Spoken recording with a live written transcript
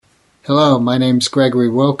Hello, my name's Gregory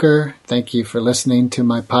Wilker. Thank you for listening to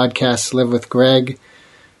my podcast, Live with Greg.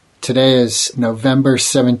 Today is November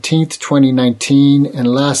 17th, 2019, and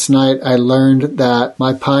last night I learned that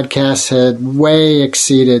my podcast had way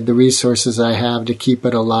exceeded the resources I have to keep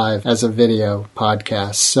it alive as a video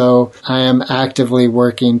podcast. So I am actively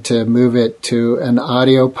working to move it to an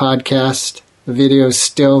audio podcast. The video is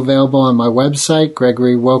still available on my website,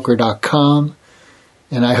 gregorywilker.com,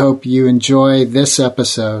 and I hope you enjoy this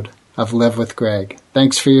episode of Live with Greg.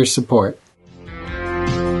 Thanks for your support.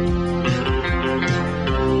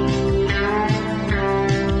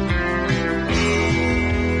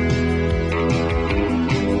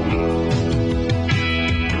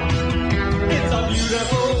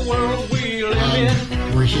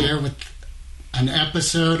 We're here with an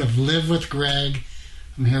episode of Live with Greg.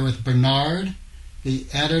 I'm here with Bernard, the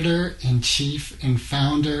editor-in-chief and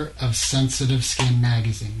founder of Sensitive Skin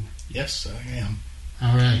Magazine. Yes, I am.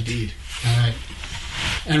 All right. Indeed. All right.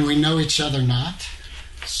 And we know each other not.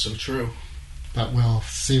 So true. But we'll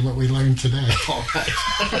see what we learn today. All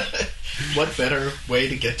right. What better way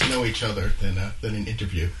to get to know each other than an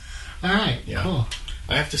interview? All right. Yeah. Cool.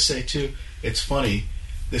 I have to say, too, it's funny.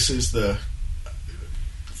 This is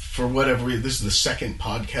for whatever reason, this is the second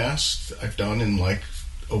podcast I've done in like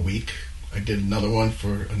a week. I did another one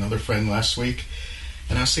for another friend last week.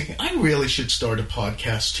 And I was thinking, I really should start a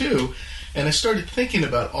podcast, too. And I started thinking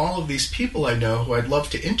about all of these people I know who I'd love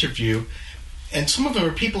to interview. And some of them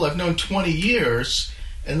are people I've known 20 years.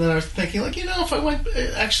 And then I was thinking, like, if I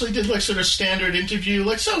actually did like sort of standard interview,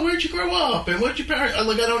 like, so where'd you grow up? And what did your parents...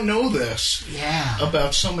 Like, I don't know this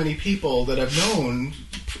about so many people that I've known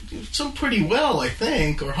some pretty well, I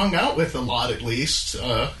think, or hung out with a lot at least.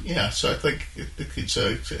 So I think it's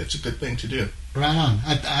a good thing to do. Right on.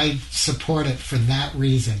 I support it for that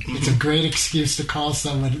reason. Mm-hmm. It's a great excuse to call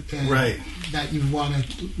someone that you want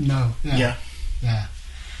to know. Yeah.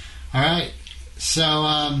 All right. So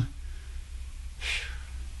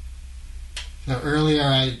earlier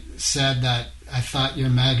I said that I thought your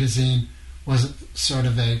magazine was sort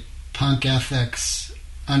of a punk ethics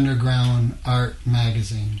underground art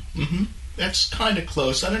magazine. Mm-hmm. That's kind of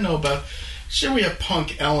close. I don't know about... Sure, we have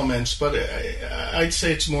punk elements, but I'd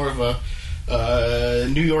say it's more of a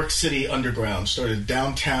New York City underground. Started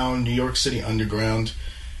downtown New York City underground,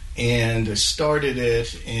 and I started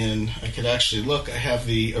it in... I could actually look. I have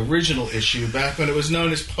the original issue back when it was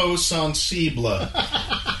known as Peau Sensible. Look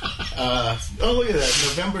at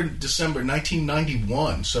that. December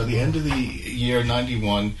 1991. So the end of the year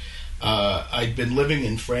 91. I'd been living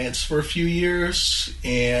in France for a few years,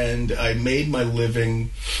 and I made my living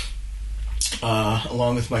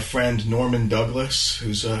along with my friend Norman Douglas,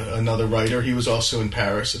 who's another writer. He was also in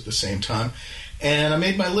Paris at the same time. And I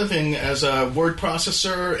made my living as a word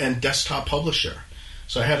processor and desktop publisher.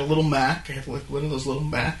 So I had a little Mac. I had like one of those little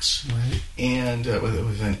Macs. Right. And it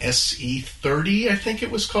was an SE30, I think it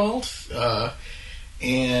was called. We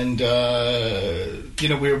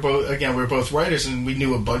were both writers, and we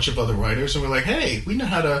knew a bunch of other writers, and we're like, hey, we know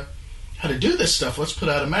how to do this stuff. Let's put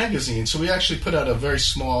out a magazine. So we actually put out a very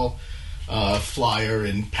small flyer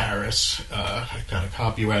in Paris. I got a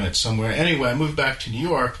copy around it somewhere. Anyway, I moved back to New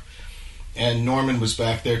York, and Norman was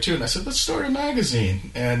back there too, and I said, let's start a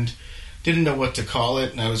magazine, and didn't know what to call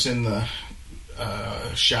it, and I was in the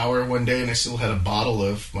shower one day, and I still had a bottle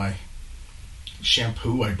of my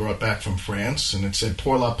shampoo I brought back from France, and it said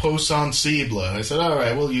Pour la Peau Sensible. I said, all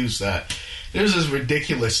right, we'll use that. There's this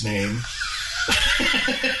ridiculous name.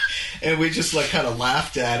 And we just like kind of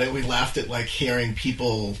laughed at it. We laughed at like hearing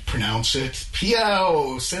people pronounce it.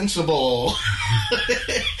 Peau Sensible.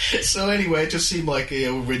 So anyway, it just seemed like a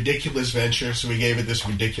ridiculous venture, so we gave it this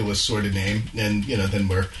ridiculous sort of name, and then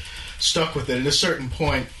we're stuck with it at a certain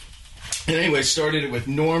point. And anyway, started it with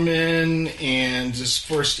Norman, and this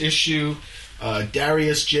first issue,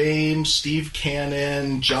 Darius James, Steve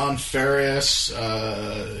Cannon, John Ferris,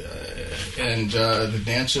 and the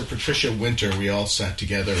dancer Patricia Winter. We all sat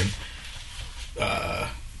together and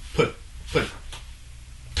put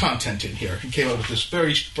content in here. And came up with this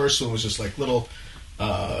very first one was just like little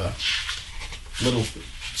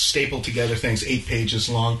stapled together things, 8 pages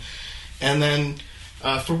long, and then.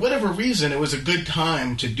 For whatever reason, it was a good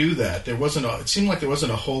time to do that. It seemed like there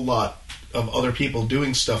wasn't a whole lot of other people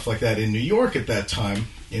doing stuff like that in New York at that time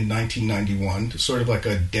in 1991. Sort of like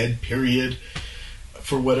a dead period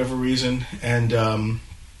for whatever reason, and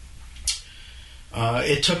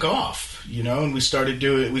it took off, and we started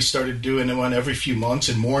doing one every few months,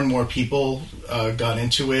 and more people got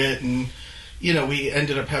into it, and we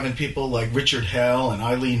ended up having people like Richard Hell and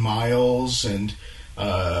Eileen Miles and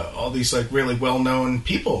all these like really well-known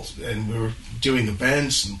people, and we were doing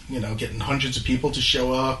events and, you know, getting hundreds of people to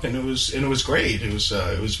show up, and it was great. It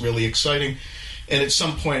was really exciting. And at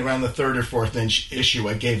some point around the third or fourth issue,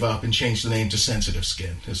 I gave up and changed the name to Sensitive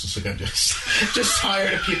Skin. This is like, I'm just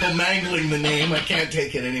tired of people mangling the name. I can't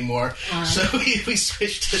take it anymore. Right. So we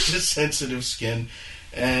switched it to Sensitive Skin.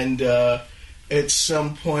 And at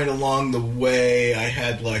some point along the way, I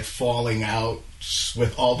had like falling out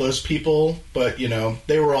with all those people. But, you know,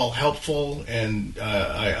 they were all helpful, and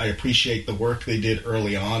I appreciate the work they did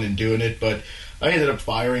early on in doing it. But I ended up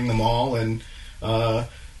firing them all, and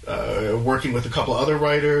working with a couple other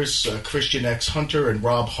writers, Christian X. Hunter and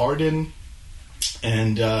Rob Harden,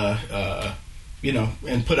 and you know,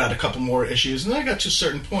 and put out a couple more issues. And then I got to a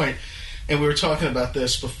certain point, and we were talking about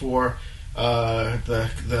this before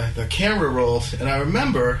the camera rolled, and I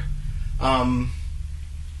remember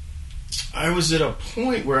I was at a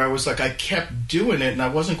point where I was like, I kept doing it, and I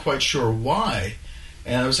wasn't quite sure why,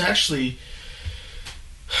 and I was actually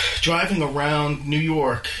driving around New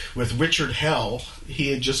York with Richard Hell.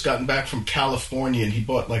 He had just gotten back from California, and he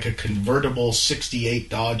bought like a convertible 68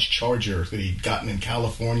 Dodge Charger that he'd gotten in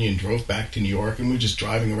California and drove back to New York, and we were just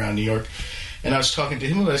driving around New York. And I was talking to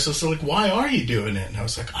him about it. I was like, why are you doing it? And I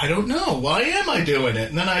was like, I don't know. Why am I doing it?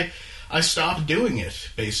 And then I stopped doing it,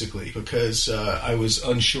 basically, because I was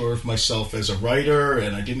unsure of myself as a writer,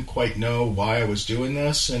 and I didn't quite know why I was doing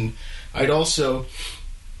this. And I'd also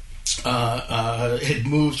had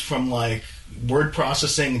moved from like word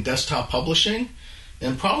processing and desktop publishing,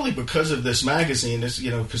 and probably because of this magazine, is,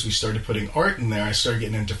 you know, because we started putting art in there, I started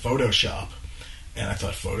getting into Photoshop, and I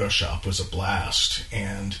thought Photoshop was a blast,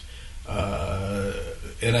 and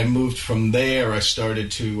I moved from there. I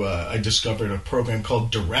discovered a program called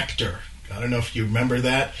Director. I don't know if you remember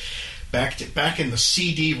that. Back in the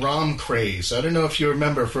CD-ROM craze. I don't know if you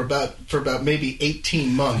remember, for about maybe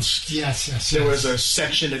 18 months. Yes. There was a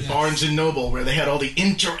section at Barnes & Noble where they had all the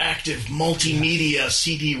interactive multimedia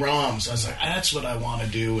CD-ROMs. I was like, that's what I want to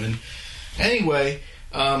do. And anyway,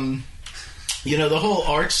 you know, the whole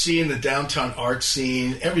art scene, the downtown art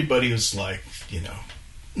scene, everybody was like, you know,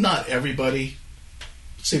 not everybody,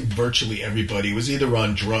 I'd say virtually everybody was either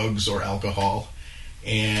on drugs or alcohol.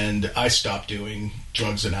 And I stopped doing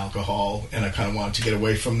drugs and alcohol, and I kind of wanted to get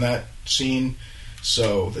away from that scene.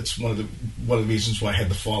 So that's one of the reasons why I had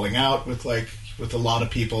the falling out with a lot of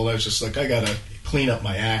people. I was just like, I gotta clean up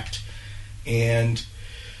my act. And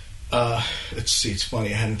let's see, it's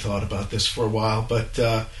funny, I hadn't thought about this for a while, but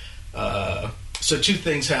so two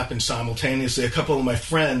things happened simultaneously. A couple of my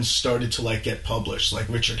friends started to like get published. Like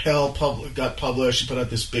Richard Hell got published and put out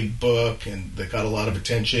this big book, and that got a lot of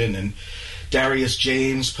attention. And Darius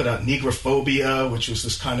James put out Negrophobia, which was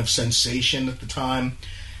this kind of sensation at the time,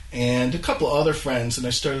 and a couple of other friends. And I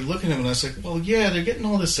started looking at them, and I was like, well, yeah, they're getting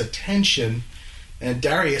all this attention. And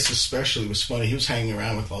Darius especially was funny. He was hanging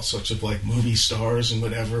around with all sorts of like movie stars and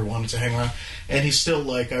whatever, wanted to hang around. And he still,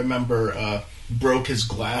 like, I remember, broke his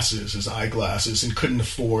eyeglasses, and couldn't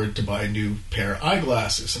afford to buy a new pair of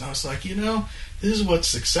eyeglasses. And I was like, you know, this is what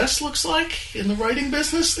success looks like in the writing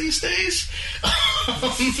business these days.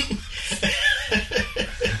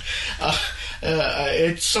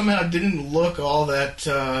 It somehow didn't look all that,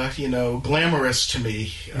 you know, glamorous to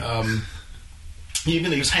me.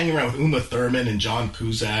 Even he was hanging around with Uma Thurman and John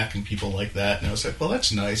Cusack and people like that, and I was like, well,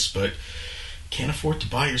 that's nice, but can't afford to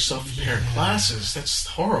buy yourself a pair of glasses. That's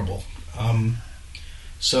horrible.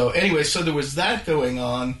 So anyway, so there was that going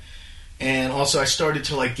on. And also I started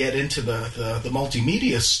to like get into the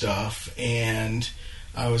multimedia stuff, and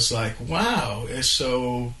I was like, wow,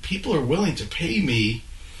 so people are willing to pay me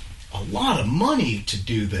a lot of money to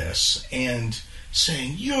do this, and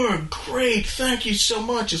saying, you're great, thank you so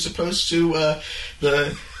much, as opposed to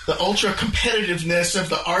the ultra competitiveness of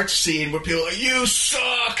the art scene where people are like, you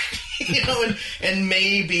suck, you know, and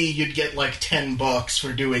maybe you'd get like $10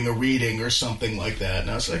 for doing a reading or something like that.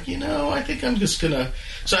 And I was like, you know, I think I'm just gonna.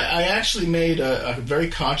 So I actually made a very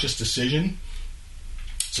conscious decision.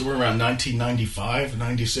 So we're around 1995,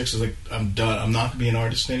 96. I was like, I'm done. I'm not gonna be an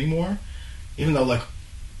artist anymore, even though like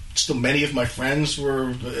still many of my friends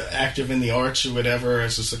were active in the arts or whatever. I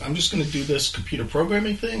was just like, I'm just going to do this computer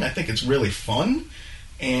programming thing. I think it's really fun.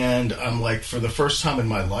 And I'm like, for the first time in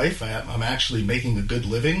my life, I'm actually making a good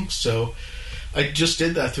living. So I just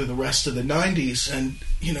did that through the rest of the 90s. And,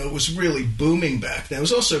 you know, it was really booming back then. It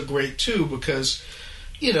was also great, too, because,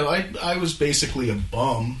 you know, I was basically a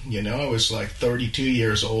bum. You know, I was like 32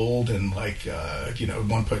 years old and like, you know, at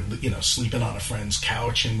one point, you know, sleeping on a friend's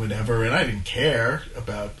couch and whatever. And I didn't care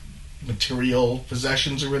about material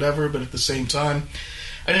possessions or whatever. But at the same time,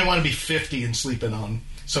 I didn't want to be 50 and sleeping on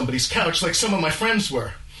somebody's couch like some of my friends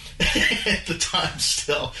were. at the time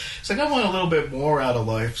still. It's like I want a little bit more out of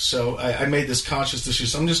life, so I made this conscious decision.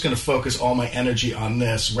 So I'm just going to focus all my energy on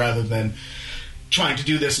this rather than trying to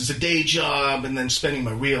do this as a day job and then spending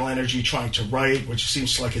my real energy trying to write, which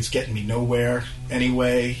seems like it's getting me nowhere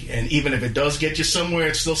anyway. And even if it does get you somewhere,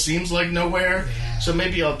 it still seems like nowhere. Yeah. So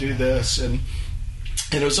maybe I'll do this. And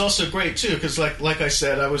it was also great too, because like I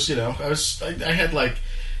said, I had like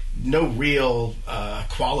no real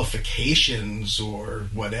qualifications or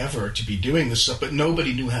whatever to be doing this stuff, but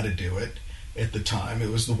nobody knew how to do it at the time. It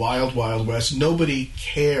was the wild, wild west. Nobody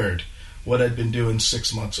cared what I'd been doing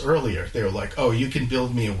 6 months earlier. They were like, oh, you can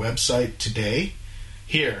build me a website today?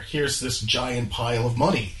 Here's this giant pile of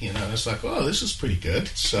money. You know, it's like, oh, this is pretty good.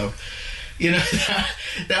 So, you know,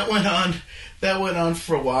 that went on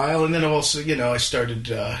for a while. And then also, you know, I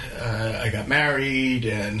started, I got married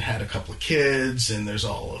and had a couple of kids, and there's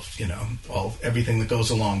everything that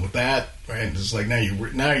goes along with that, right? And it's like, now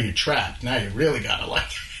you're trapped. Now you really gotta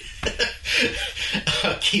like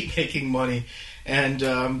keep making money. And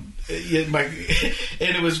it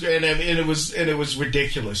was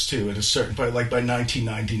ridiculous too. At a certain point, like by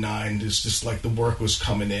 1999, it's just like the work was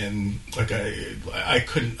coming in. Like I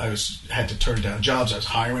had to turn down jobs. I was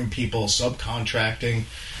hiring people, subcontracting,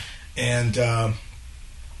 and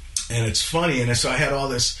it's funny. And so I had all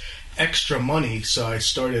this extra money. So I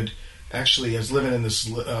started. Actually, I was living in this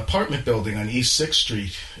apartment building on East 6th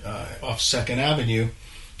Street off 2nd Avenue.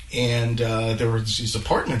 And there were these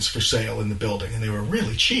apartments for sale in the building, and they were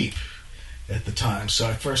really cheap at the time. So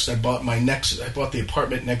at first, I bought the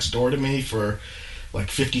apartment next door to me for like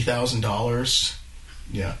 $50,000.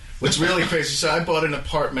 Yeah, what's really crazy. So I bought an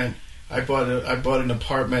apartment. I bought an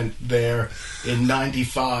apartment there in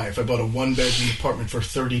 '95. I bought a 1-bedroom apartment for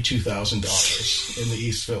 $32,000 in the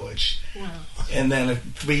East Village. Wow. And then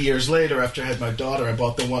 3 years later, after I had my daughter, I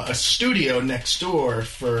bought a studio next door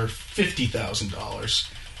for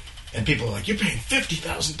 $50,000. And people are like, you're paying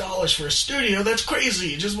 $50,000 for a studio? That's crazy.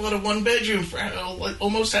 You just bought a 1-bedroom for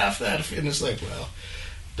almost half that. And it's like, well,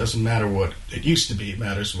 it doesn't matter what it used to be. It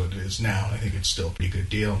matters what it is now. I think it's still a pretty good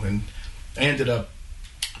deal. And I ended up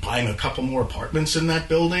buying a couple more apartments in that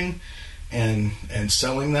building and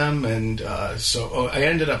selling them. And so I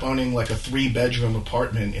ended up owning like a 3-bedroom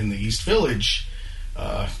apartment in the East Village,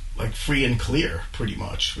 like free and clear, pretty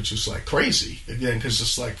much, which is like crazy. Again, because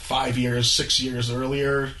it's like 6 years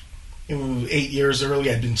earlier, 8 years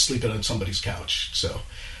earlier, I'd been sleeping on somebody's couch. So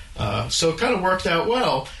it kind of worked out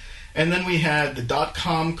well. And then we had the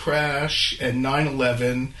 .com crash and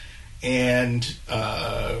 9/11, and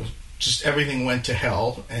just everything went to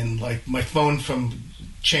hell. And like my phone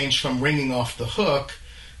changed from ringing off the hook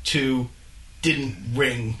to didn't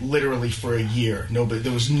ring literally for a year.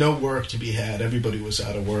 There was no work to be had. Everybody was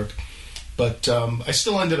out of work. But I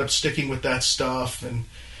still ended up sticking with that stuff, and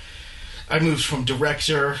I moved from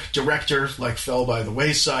director like fell by the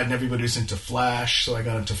wayside, and everybody was into Flash, so I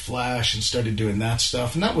got into Flash and started doing that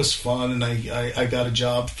stuff, and that was fun. And I got a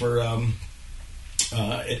job for at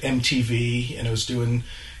MTV, and I was doing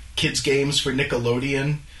kids games for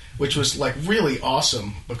Nickelodeon, which was like really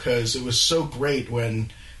awesome because it was so great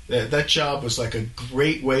when that job was like a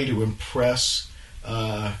great way to impress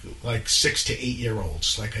like 6 to 8 year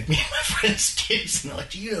olds. Like I'd meet my friends' kids, and they're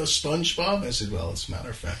like, "Do you know SpongeBob?" I said, "Well, as a matter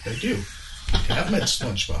of fact, I do. I've met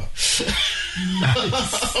SpongeBob."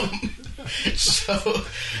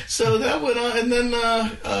 So that went on, and then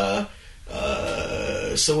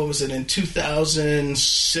so what was it? In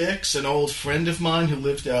 2006, an old friend of mine who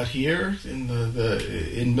lived out here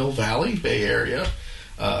in Mill Valley, Bay Area,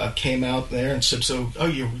 came out there and said, "So,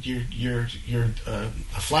 you're a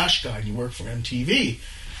Flash guy and you work for MTV,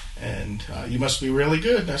 and you must be really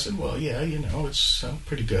good." And I said, "Well, yeah, I'm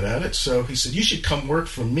pretty good at it." So he said, "You should come work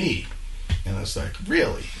for me." And I was like,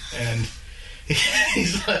 "Really?" And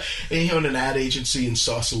he owned an ad agency in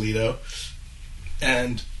Sausalito,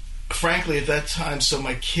 and frankly, at that time, so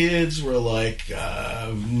my kids were like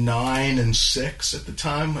 9 and 6 at the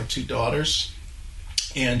time, my 2 daughters,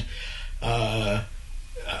 and I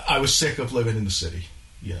was sick of living in the city,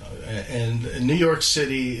 and New York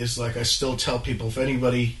City is like, I still tell people, if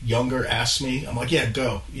anybody younger asks me, I'm like, yeah,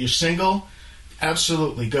 go. You're single?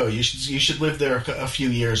 Absolutely, go. You should live there a few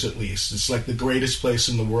years at least. It's like the greatest place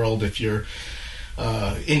in the world if you're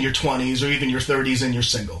in your 20s or even your 30s and you're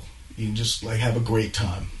single. You can just like have a great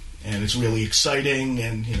time. And it's really exciting,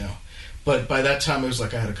 and but by that time, it was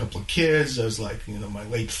like I had a couple of kids. I was like, my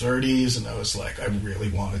late 30s, and I was like, I really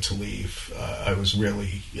wanted to leave. I was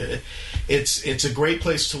really, it's a great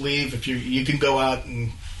place to leave if you can go out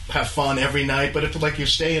and have fun every night. But if like you're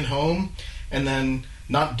staying home, and then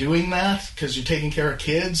not doing that because you're taking care of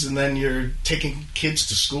kids, and then you're taking kids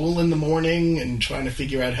to school in the morning and trying to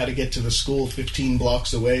figure out how to get to the school 15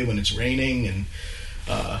 blocks away when it's raining, and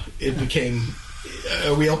it became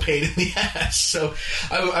a real pain in the ass. So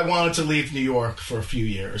I wanted to leave New York for a few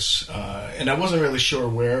years, and I wasn't really sure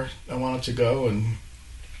where I wanted to go, and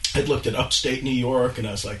I'd looked at upstate New York, and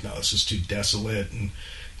I was like, no, this is too desolate, and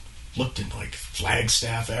looked in like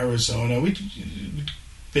Flagstaff, Arizona. We'd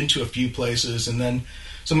been to a few places, and then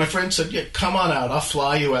so my friend said, yeah, come on out, I'll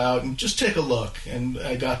fly you out and just take a look. And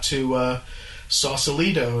I got to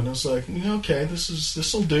Sausalito, and I was like, okay,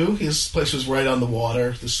 this'll do. His place was right on the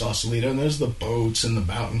water, the Sausalito, and there's the boats and the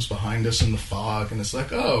mountains behind us and the fog, and it's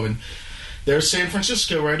like, oh, and there's San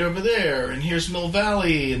Francisco right over there, and here's Mill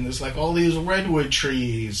Valley, and there's like all these redwood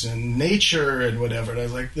trees and nature and whatever. And I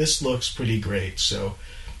was like, this looks pretty great. So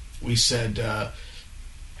we said,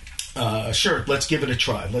 sure, let's give it a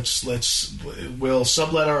try. We'll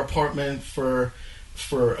sublet our apartment for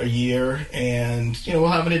a year, and we'll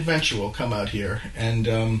have an adventure. We'll come out here,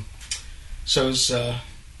 and so I was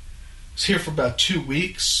here for about 2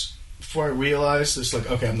 weeks before I realized it's like,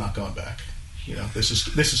 okay, I'm not going back. This is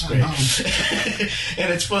great.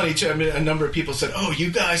 And it's funny too. I mean, a number of people said, "Oh,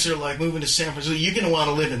 you guys are like moving to San Francisco. You're going to want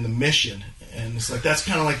to live in the Mission." And it's like, that's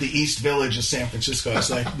kind of like the East Village of San Francisco. I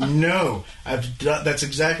was like, no, that's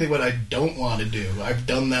exactly what I don't want to do. I've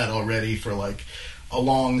done that already for like a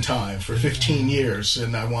long time, for 15 years,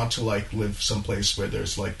 and I want to like live someplace where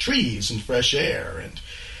there's like trees and fresh air, and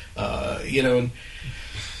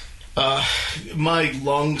my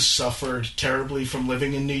lungs suffered terribly from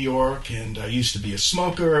living in New York, and I used to be a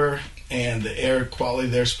smoker, and the air quality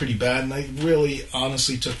there's pretty bad, and I really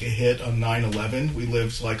honestly took a hit on 9/11. We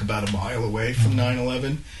lived like about a mile away from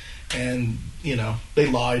 9/11, and they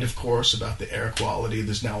lied, of course, about the air quality.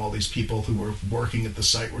 There's now all these people who were working at the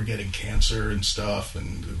site were getting cancer and stuff,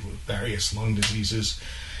 and various lung diseases,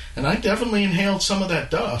 and I definitely inhaled some of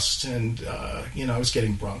that dust, and I was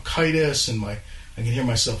getting bronchitis, and I could hear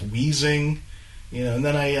myself wheezing, and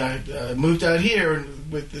then I moved out here,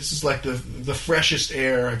 and this is like the freshest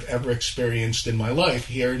air I've ever experienced in my life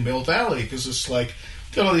here in Mill Valley, because it's like,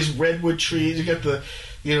 you got all these redwood trees, you got the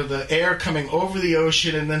air coming over the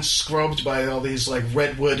ocean and then scrubbed by all these like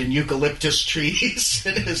redwood and eucalyptus trees.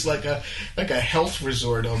 It is like a health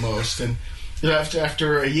resort almost. And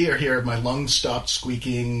after a year here, my lungs stopped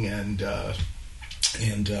squeaking, and I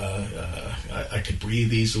could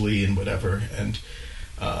breathe easily and whatever, and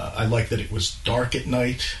I liked that it was dark at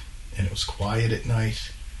night and it was quiet at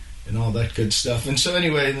night and all that good stuff. And so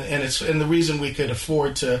anyway, and the reason we could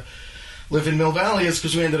afford to live in Mill Valley is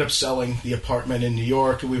because we ended up selling the apartment in New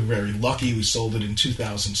York, and we were very lucky. We sold it in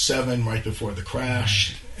 2007, right before the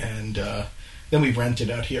crash, and then we rented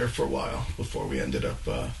out here for a while before we ended up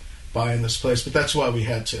buying this place. But that's why we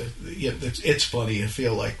had to. It's funny. I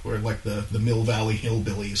feel like we're like the Mill Valley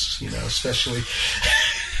hillbillies, especially.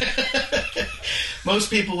 Most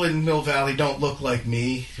people in Mill Valley don't look like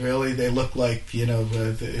me, really. They look like,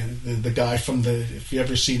 the guy from if you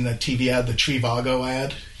ever seen that TV ad, the Trivago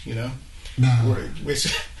ad, No.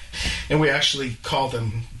 And we actually call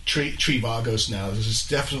them Trivagos now. This is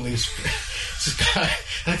definitely this guy,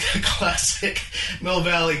 like a classic Mill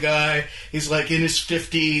Valley guy. He's like in his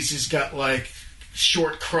 50s. He's got like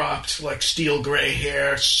short cropped, like steel gray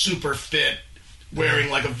hair, super fit, wearing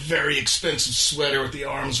like a very expensive sweater with the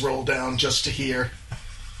arms rolled down just to here.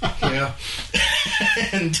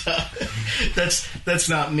 And that's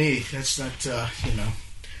not me. That's not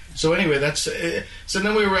So anyway, so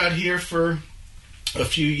then we were out here for a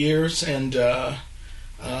few years, and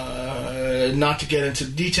not to get into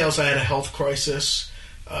details, I had a health crisis.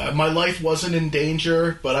 My life wasn't in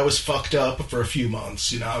danger, but I was fucked up for a few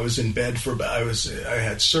months. I was in bed I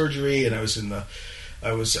had surgery, and I was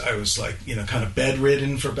like, kind of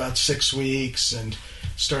bedridden for about 6 weeks, and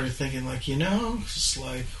started thinking like, it's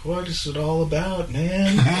like, what is it all about,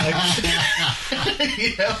 man?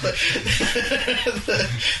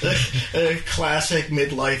 The classic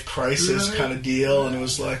midlife crisis kind of deal. And it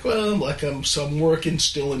was like, well, like I'm working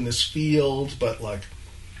still in this field, but like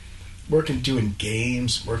working doing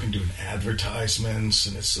games, working doing advertisements,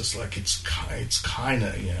 and it's just like it's kind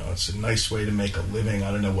of it's a nice way to make a living.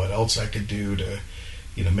 I don't know what else I could do to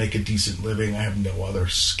make a decent living. I have no other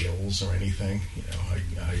skills or anything.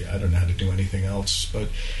 I don't know how to do anything else. But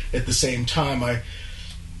at the same time, at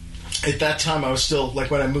that time I was still,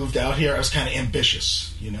 like when I moved out here, I was kind of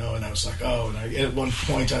ambitious, and I was like, at one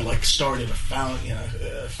point I like founded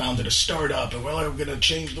a startup, and I'm going to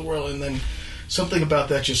change the world. And then something about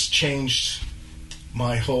that just changed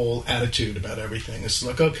my whole attitude about everything. It's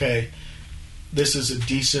like, okay, this is a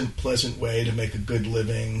decent, pleasant way to make a good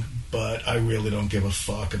living, but I really don't give a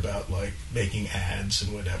fuck about like making ads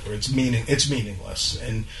and whatever. It's meaningless,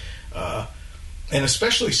 and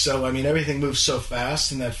especially so. I mean, everything moves so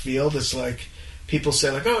fast in that field. It's like people say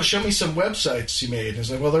like, "Oh, show me some websites you made." And it's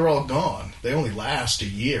like, well, they're all gone. They only last a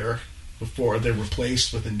year before they're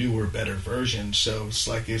replaced with a newer, better version. So it's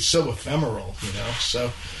like it's so ephemeral, you know.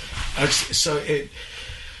 So it.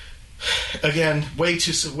 Again, way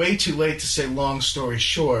too late to say long story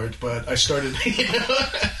short, but I started,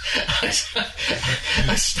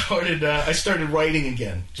 I started writing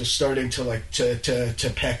again, just starting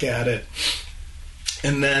to peck at it.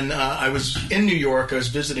 And then I was in New York. I was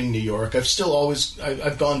visiting New York.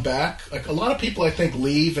 I've gone back. Like a lot of people, I think,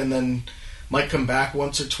 leave and then might come back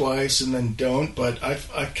once or twice and then don't. But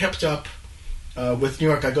I've kept up with New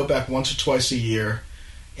York. I go back once or twice a year.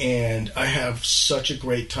 And I have such a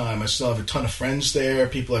great time. I still have a ton of friends there,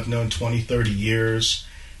 people I've known 20, 30 years.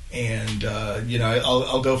 And,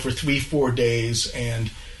 I'll go for 3-4 days and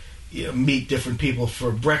meet different people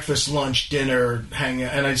for breakfast, lunch, dinner, hang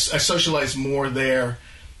out. And I socialize more there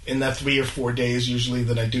in that 3 or 4 days usually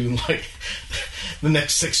than I do in, like, the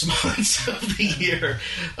next 6 months of the year.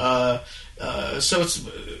 So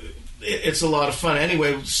it's a lot of fun.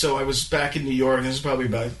 Anyway, so I was back in New York.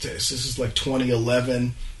 This is like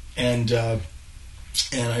 2011, and I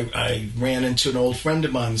ran into an old friend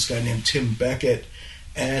of mine, this guy named Tim Beckett,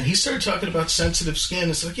 and he started talking about sensitive skin.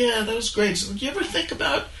 It's like, yeah, that was great. He's like, you ever think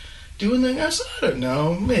about doing that? I said, I don't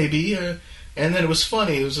know, maybe. And then it was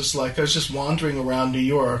funny. It was just like I was just wandering around New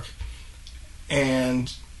York,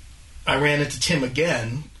 and I ran into Tim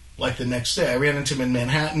again, like the next day. I ran into him in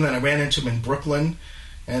Manhattan, and I ran into him in Brooklyn.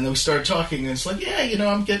 And then we started talking, and it's like, yeah,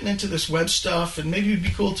 I'm getting into this web stuff, and maybe it'd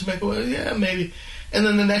be cool to make a web. Yeah, maybe. And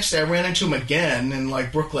then the next day, I ran into him again in,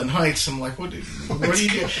 like, Brooklyn Heights. I'm like, what are you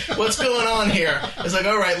doing? What's going on here? I was like,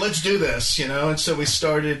 all right, let's do this, And so we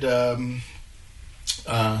started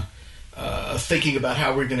thinking about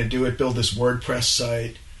how we're going to do it, build this WordPress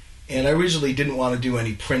site. And I originally didn't want to do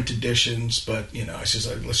any print editions, but, I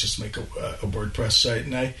said, let's just make a WordPress site.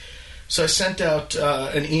 And So I sent out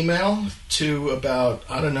an email to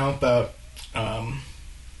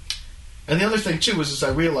and the other thing, too, was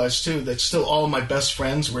I realized, too, that still all of my best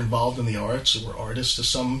friends were involved in the arts, or were artists to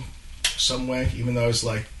some way, even though I was,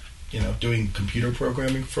 like, doing computer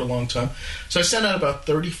programming for a long time. So I sent out about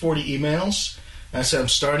 30, 40 emails, and I said, I'm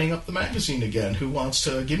starting up the magazine again. Who wants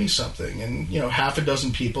to give me something? And, half a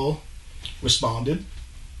dozen people responded,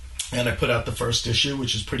 and I put out the first issue,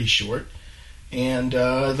 which is pretty short. And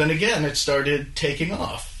then again, it started taking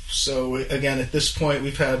off. So again, at this point,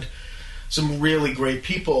 we've had some really great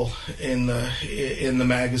people in the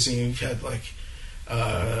magazine. We've had like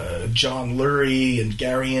John Lurie and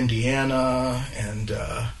Gary Indiana and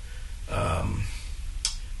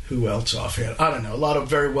who else offhand? I don't know. A lot of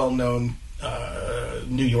very well-known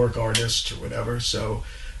New York artists or whatever. So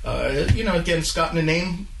again, it's gotten a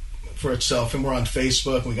name for itself, and we're on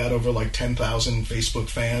Facebook. We got over like 10,000 Facebook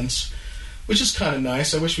fans, which is kind of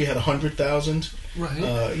nice. I wish we had 100,000. Right.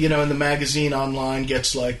 And the magazine online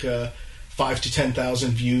gets like 5,000 to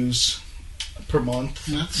 10,000 views per month,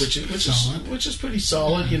 which is pretty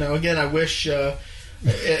solid. Again, I wish, and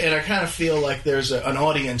I kind of feel like there's an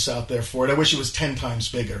audience out there for it. I wish it was 10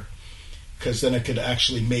 times bigger, because then I could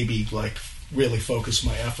actually maybe like really focus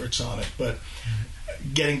my efforts on it. But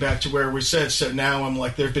getting back to where we said, so now I'm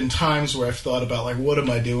like, there have been times where I've thought about like, what am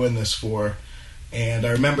I doing this for? And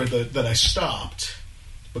I remember that I stopped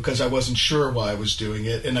because I wasn't sure why I was doing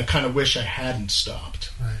it, and I kind of wish I hadn't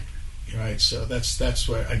stopped. Right. So that's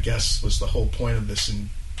where I guess was the whole point of this.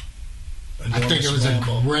 I think it was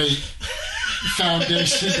ramble. A great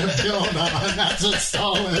foundation to build on. That's a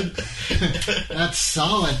solid. That's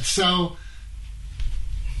solid. So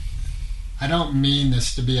I don't mean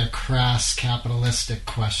this to be a crass capitalistic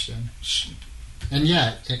question, and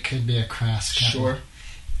yet it could be a crass capitalist. Sure.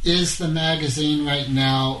 Is the magazine right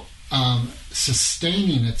now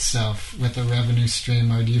sustaining itself with a revenue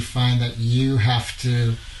stream, or do you find that you have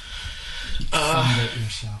to fund it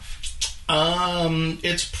yourself?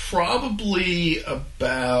 It's probably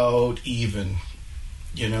about even.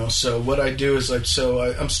 So what I do is I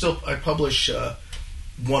publish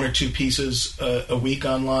 1 or 2 pieces a week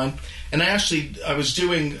online, and I was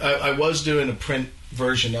doing a print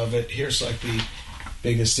version of it. Here's like the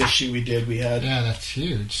biggest issue we did. We had that's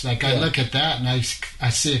huge. Like I look at that and I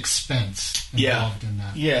see expense involved in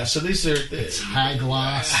that. Yeah, so these are it's high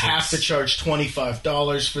gloss. I have to charge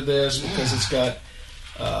 $25 for this because it's got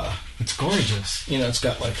it's gorgeous. It's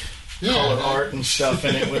got like color art and stuff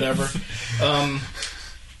in it, whatever.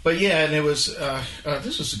 But yeah, and it was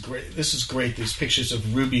this is great. This is great. These pictures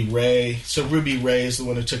of Ruby Ray. So Ruby Ray is the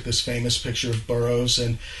one who took this famous picture of Burroughs,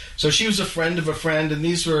 and so she was a friend of a friend, and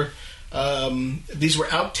these were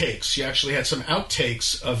outtakes. She actually had some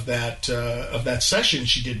outtakes of that session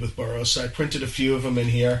she did with Burroughs. So I printed a few of them in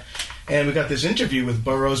here, and we got this interview with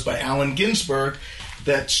Burroughs by Allen Ginsberg.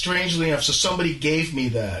 That strangely enough, so somebody gave me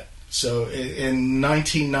that. So in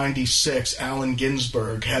 1996, Allen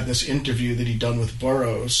Ginsberg had this interview that he'd done with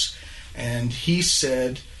Burroughs, and he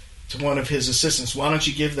said to one of his assistants, "Why don't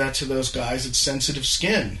you give that to those guys at Sensitive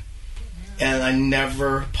Skin?" And I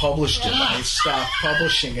never published it. I stopped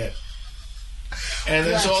publishing it. And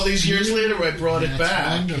then so all these years later, I brought it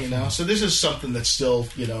back. Wonderful. You know, so this is something that still,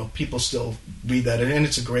 people still read that, and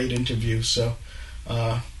it's a great interview. So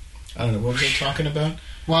I don't know, what was I talking about?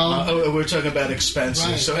 Well, we were talking about expenses.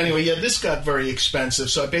 Right. So anyway, yeah, this got very expensive.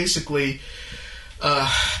 So I basically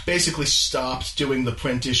stopped doing the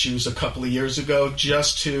print issues a couple of years ago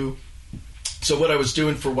So what I was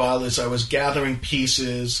doing for a while is I was gathering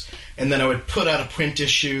pieces, and then I would put out a print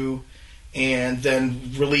issue and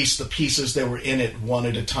then release the pieces that were in it one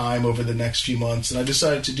at a time over the next few months. And I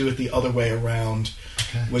decided to do it the other way around,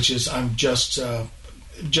 which is I'm just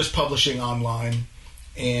publishing online.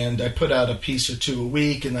 And I put out a piece or two a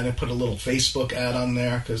week, and then I put a little Facebook ad on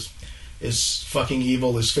there, because as fucking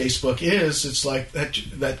evil as Facebook is, it's like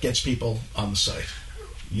that gets people on the site,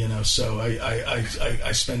 So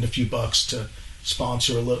I spend a few bucks to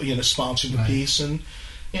sponsor sponsor the piece, and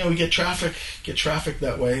we get traffic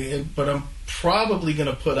that way. But I'm probably going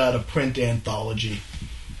to put out a print anthology.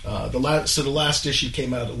 The last issue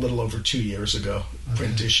came out a little over 2 years ago,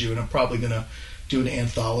 print issue, and I'm probably going to do an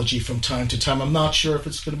anthology from time to time. I'm not sure if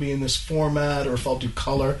it's going to be in this format or if I'll do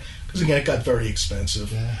color, because again, it got very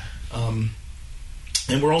expensive. Yeah.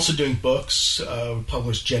 And we're also doing books. We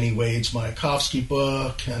published Jenny Wade's Mayakovsky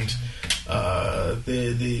book, and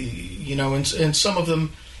and some of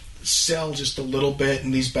them sell just a little bit,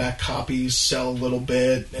 and these back copies sell a little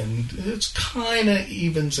bit, and it's kind of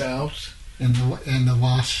evens out in the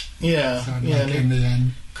wash. Yeah, so in the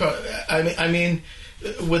end. I mean,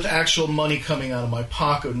 with actual money coming out of my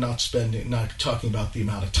pocket, not talking about the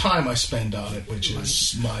amount of time I spend on it, which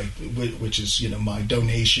is my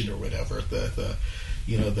donation or whatever, the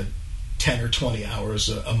 10 or 20 hours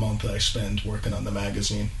a month that I spend working on the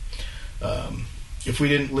magazine. If we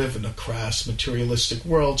didn't live in a crass materialistic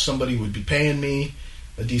world, somebody would be paying me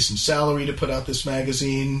a decent salary to put out this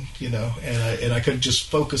magazine, and I could just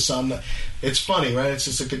focus on the. It's funny, right? It's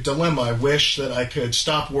just like a dilemma. I wish that I could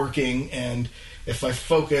stop working, and if I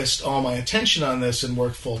focused all my attention on this and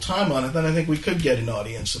worked full time on it, then I think we could get an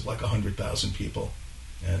audience of like 100,000 people,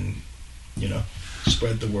 and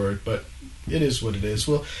spread the word. But it is what it is.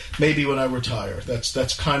 Well, maybe when I retire,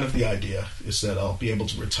 that's kind of the idea, is that I'll be able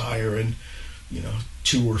to retire in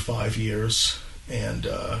 2 or 5 years, and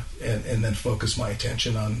then focus my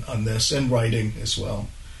attention on this and writing as well.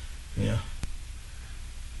 Yeah.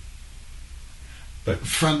 But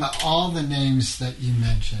from all the names that you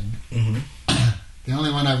mentioned, the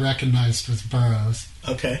only one I recognized was Burroughs.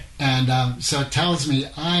 Okay. And so it tells me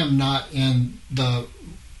I am not in the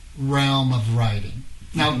realm of writing.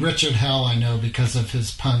 Now, Richard Hell I know because of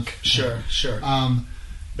his punk. Sure.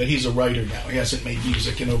 But he's a writer now. He hasn't made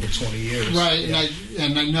music in over 20 years. Right, yeah.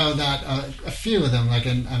 and I know that a few of them, like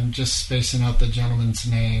I'm just spacing out the gentleman's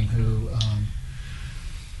name who,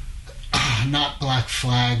 not Black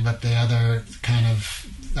Flag, but the other kind of,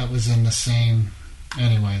 that was in the same,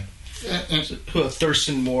 anyway.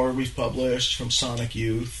 Thurston Moore we've published from Sonic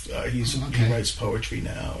Youth. He writes poetry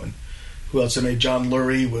now. And who else I made? John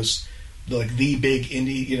Lurie was like the big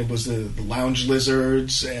indie, was the Lounge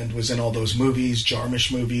Lizards, and was in all those movies,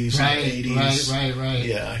 Jarmusch movies in the 80s. Right.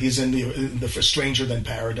 Yeah, he's in the Stranger Than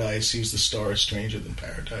Paradise. He's the star of Stranger Than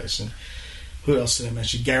Paradise. And who else did I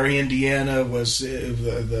mention? Gary Indiana was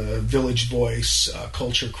the Village Voice head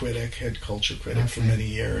culture critic for many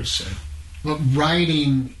years. And, well,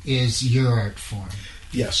 writing is your art form.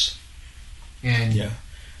 Yes. And yeah.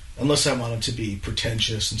 Unless I wanted to be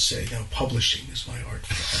pretentious and say, publishing is my art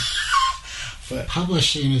form. But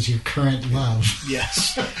publishing is your current love.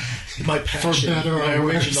 Yes. My passion. For better or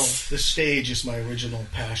worse. The stage is my original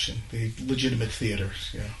passion. The legitimate theater.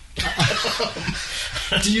 Yeah.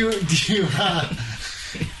 Do you I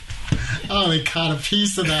only caught a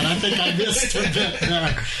piece of that. I think I missed a bit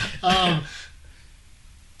there.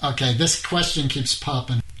 Okay, this question keeps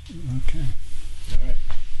popping. Okay. All right.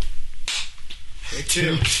 Take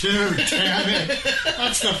two. Damn it.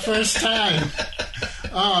 That's the first time.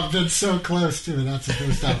 Oh, I've been so close to it. That's the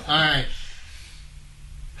first time. All right.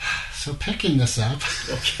 So picking this up.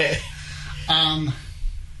 Okay.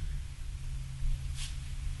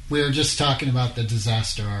 We were just talking about the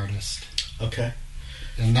disaster artist. Okay.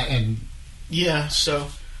 And yeah, so,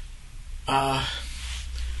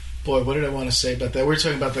 boy, what did I want to say about that? We're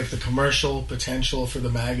talking about like the commercial potential for the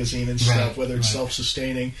magazine and stuff, Right, whether it's right.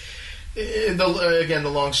 self-sustaining. Again,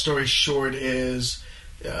 the long story short is,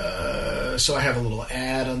 so I have a little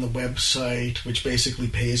ad on the website, which basically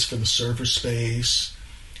pays for the server space.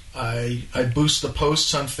 I boost the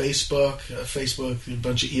posts on Facebook. Facebook, a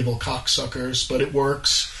bunch of evil cocksuckers, but it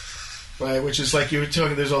works, right? Which is like you were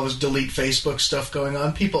talking, there's all this delete Facebook stuff going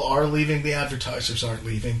on. People are leaving, the advertisers aren't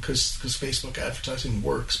leaving, because Facebook advertising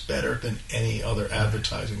works better than any other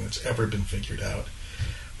advertising that's ever been figured out.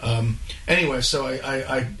 Anyway, so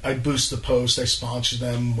I boost the post, I sponsor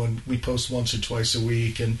them when we post once or twice a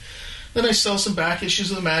week, and then I sell some back issues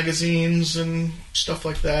of the magazines and stuff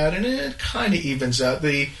like that, and it kind of evens out.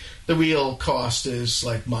 The real cost is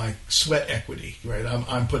like my sweat equity, right?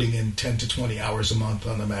 I'm putting in 10 to 20 hours a month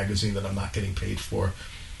on the magazine that I'm not getting paid for.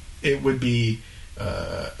 It would be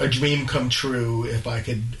a dream come true if I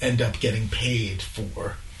could end up getting paid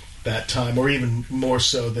for that time, or even more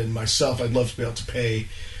so than myself. I'd love to be able to pay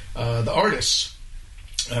the artists.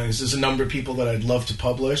 There's a number of people that I'd love to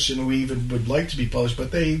publish, and we even would like to be published,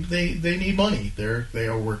 but they need money. They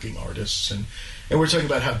are working artists, and we're talking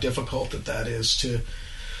about how difficult that is to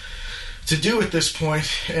do at this point.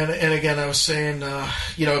 And again, I was saying, a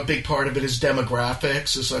big part of it is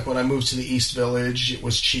demographics. It's like when I moved to the East Village, it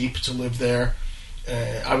was cheap to live there.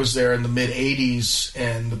 I was there in the mid '80s,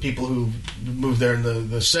 and the people who moved there in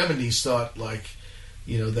the '70s thought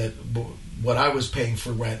that what I was paying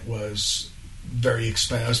for rent was very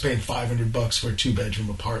expensive. I was paying $500 for a 2-bedroom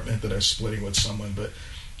apartment that I was splitting with someone. But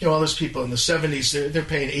all those people in the '70s, they're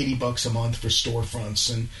paying $80 a month for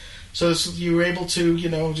storefronts, and so you were able to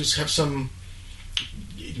just have some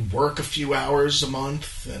work a few hours a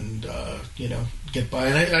month and get by.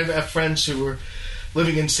 And I have friends who were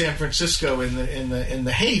living in San Francisco in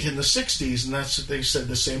the hate in the '60s, and that's what they said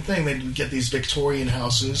the same thing. They'd get these Victorian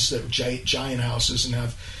houses, that giant houses, and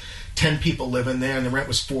have 10 people living there, and the rent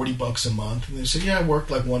was $40 a month. And they said, I worked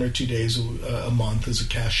like 1 or 2 days a month as a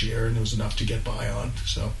cashier, and it was enough to get by on.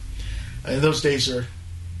 So those days are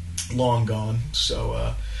long gone.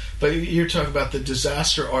 So, but you're talking about the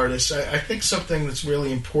disaster artists. I think something that's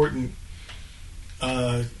really important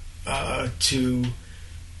to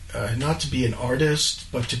not to be an artist,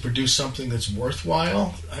 but to produce something that's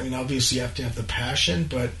worthwhile. I mean, obviously you have to have the passion,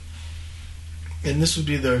 and this would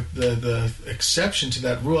be the exception to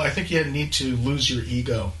that rule. I think you need to lose your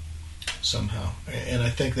ego somehow. And I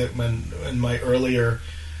think that in my earlier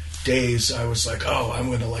days, I was like, I'm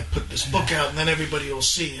going to put this book out, and then everybody will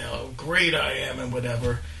see how great I am and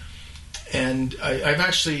whatever. And I've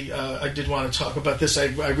actually, I did want to talk about this. I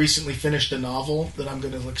recently finished a novel that I'm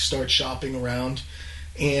going to start shopping around.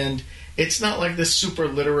 And it's not like this super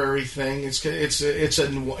literary thing. It's a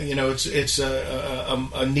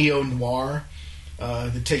neo noir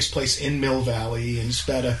that takes place in Mill Valley, and it's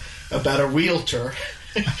about a realtor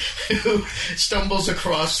who stumbles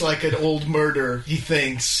across an old murder, he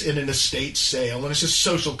thinks, in an estate sale, and it's just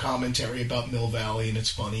social commentary about Mill Valley, and it's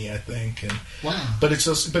funny, I think. And wow, but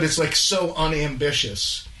it's so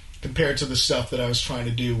unambitious compared to the stuff that I was trying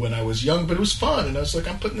to do when I was young. But it was fun, and I was like,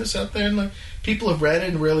 I'm putting this out there, and people have read it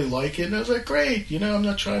and really like it, and I was like, great. I'm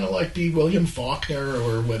not trying to be William Faulkner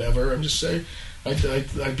or whatever. I'm just saying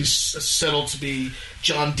I'd be settled to be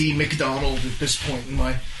John D. MacDonald at this point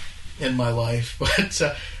in my life.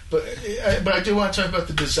 But I do want to talk about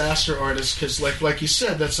the disaster artist, because like you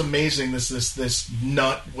said, that's amazing. This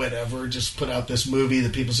nut whatever just put out this movie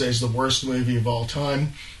that people say is the worst movie of all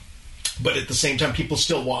time. But at the same time, people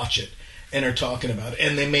still watch it and are talking about it.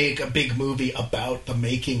 And they make a big movie about the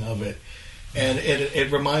making of it. And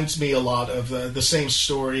it reminds me a lot of the same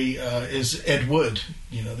story is Ed Wood,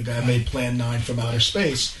 the guy who made Plan 9 from Outer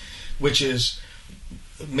Space, which is,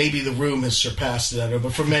 maybe The Room has surpassed it,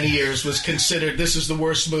 but for many years was considered, this is the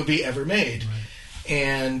worst movie ever made. Right.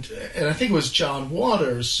 And I think it was John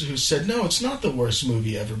Waters who said, no, it's not the worst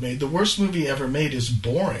movie ever made. The worst movie ever made is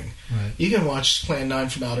boring. Right. You can watch Plan 9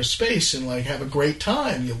 from Outer Space and have a great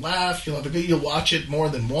time. You'll laugh. You'll watch it more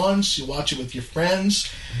than once. You'll watch it with your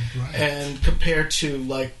friends. Right. And compared to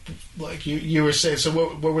like you were saying, so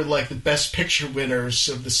what were the best picture winners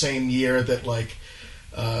of the same year that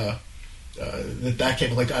that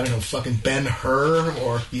came, I don't know, fucking Ben-Hur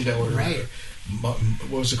or right. What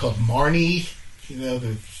was it called, Marnie?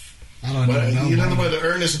 I don't know. You know the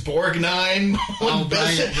Ernest Borgnine?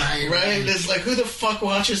 Right. It's like, who the fuck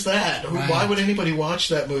watches that? Right. Why would anybody watch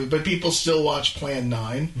that movie? But people still watch Plan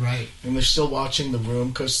 9. Right. And they're still watching The Room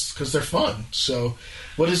because they're fun. So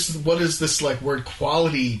what is this like word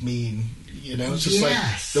quality mean? You know, it's just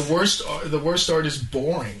yes. like the worst art is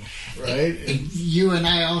boring, right? You and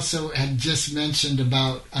I also had just mentioned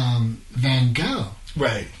about Van Gogh.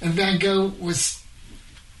 Right. And Van Gogh was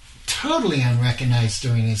totally unrecognized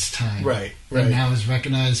during his time. Right. And now is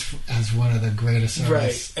recognized as one of the greatest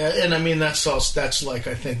artists. Right. And I mean, that's like,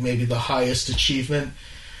 I think maybe the highest achievement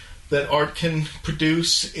that art can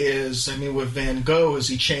produce is, I mean, with Van Gogh, is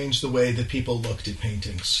he changed the way that people looked at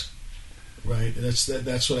paintings. Right.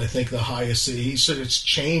 That's what I think the highest. He sort of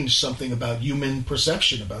changed something about human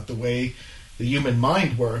perception, about the way the human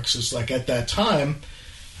mind works. It's like at that time,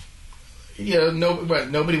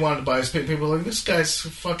 nobody wanted to buy his paint. People were like, this guy's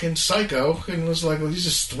fucking psycho. And it was like, well, he's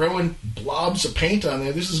just throwing blobs of paint on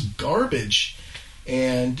there. This is garbage.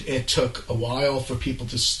 And it took a while for people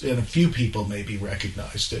and a few people maybe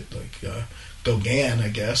recognized it, like Gauguin, I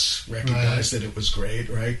guess, recognized that it was great,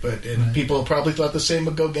 right? But people probably thought the same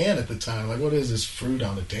of Gauguin at the time. Like, what is this fruit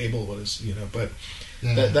on the table? What is, But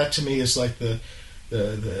that to me is like the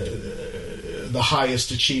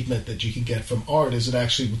highest achievement that you can get from art, is it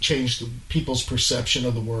actually changed people's perception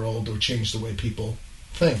of the world or changed the way people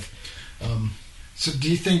think. So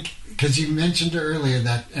do you think, because you mentioned earlier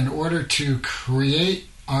that in order to create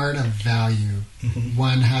art of value,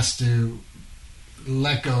 one has to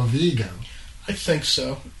let go of ego? I think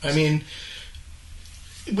so. I mean,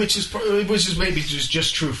 which is maybe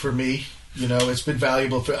just true for me. It's been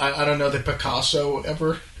valuable for. I don't know that Picasso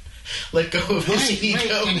ever let go of his ego.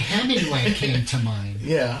 Right. And Hemingway came to mind.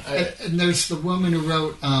 Yeah. And there's the woman who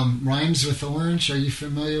wrote Rhymes with Orange. Are you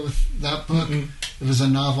familiar with that book? Mm-hmm. It was a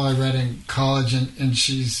novel I read in college, and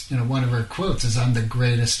she's, one of her quotes is, "I'm the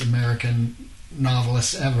greatest American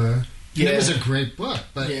novelist ever." And it was a great book,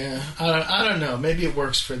 but I don't know. Maybe it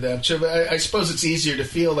works for them. So I suppose it's easier to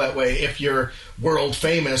feel that way if you're world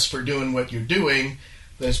famous for doing what you're doing.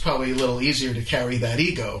 Then it's probably a little easier to carry that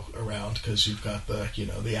ego around because you've got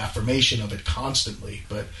the affirmation of it constantly.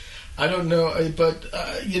 But I don't know. But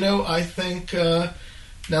I think now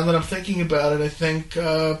that I'm thinking about it, I think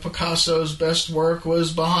Picasso's best work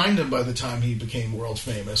was behind him by the time he became world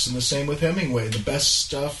famous, and the same with Hemingway. The best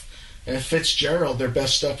stuff. And Fitzgerald, their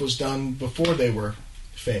best stuff was done before they were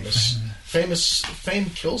famous. Fame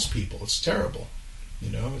kills people. It's terrible.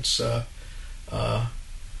 It's.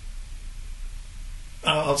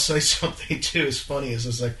 I'll say something too. It's funny.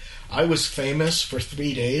 It's like I was famous for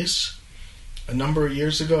 3 days. A number of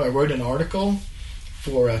years ago, I wrote an article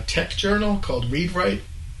for a tech journal called ReadWrite,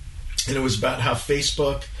 and it was about how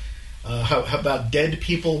Facebook, how about dead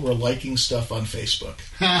people were liking stuff on Facebook.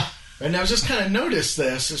 And I was just kind of noticed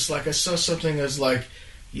this. It's like I saw something as like,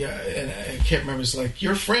 and I can't remember. It's like,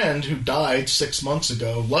 your friend who died 6 months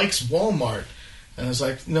ago likes Walmart. And I was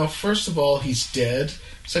like, no, first of all, he's dead.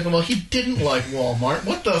 Second of all, he didn't like Walmart.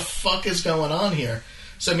 What the fuck is going on here?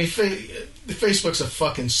 So, I mean, Facebook's a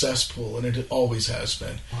fucking cesspool, and it always has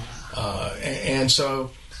been. And so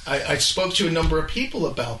I spoke to a number of people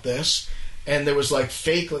about this, and there was like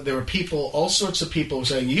there were people, all sorts of people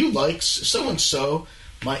saying, you like so-and-so.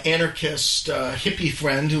 My anarchist hippie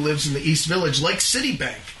friend who lives in the East Village likes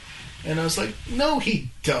Citibank. And I was like, no,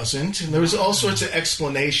 he doesn't. And there was all sorts of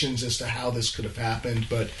explanations as to how this could have happened.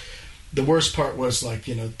 But the worst part was, like,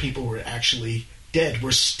 people were actually dead.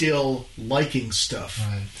 We're still liking stuff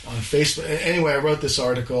on Facebook. Anyway, I wrote this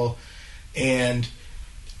article, and,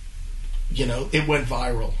 it went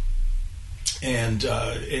viral. And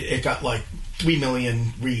it got like 3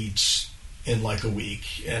 million reads in like a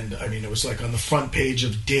week. And I mean, it was like on the front page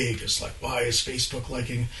of Dig. It's like, why is Facebook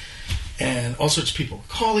liking? And all sorts of people were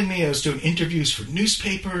calling me. I was doing interviews for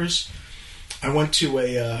newspapers. I went to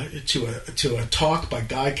a talk by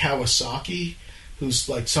Guy Kawasaki, who's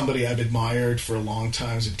like somebody I've admired for a long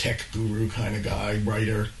time. He's a tech guru kind of guy,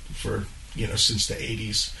 writer for since the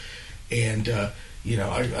 80s. And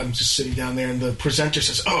I'm just sitting down there, and the presenter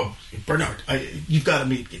says, "Oh, Bernard, you've got to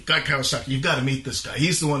meet Guy Kawasaki. You've got to meet this guy.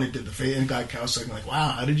 He's the one who did the thing." And Guy Kawasaki, I'm like, "Wow,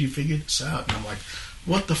 how did you figure this out?" And I'm like,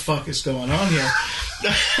 "What the fuck is going on here?"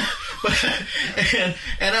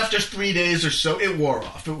 and after 3 days or so, it wore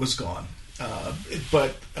off. It was gone.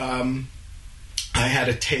 But I had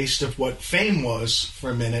a taste of what fame was for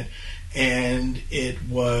a minute, and it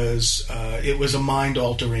was a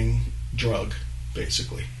mind-altering drug,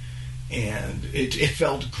 basically. And it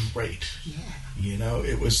felt great. Yeah.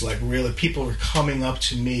 It was like really people were coming up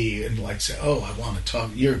to me and like say, "Oh, I want to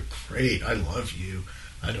talk. You're great. I love you.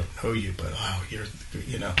 I don't know you, but wow, you're."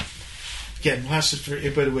 again, lasted for,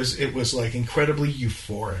 but it was like incredibly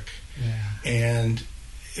euphoric. Yeah. And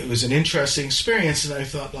it was an interesting experience, and I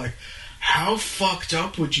thought, like, how fucked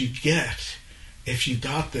up would you get if you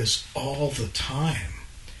got this all the time?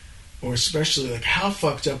 Or especially, like, how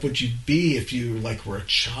fucked up would you be if you, like, were a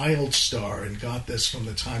child star and got this from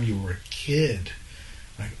the time you were a kid?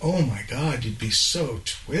 Like, oh my God, you'd be so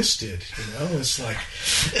twisted, you know? It's like...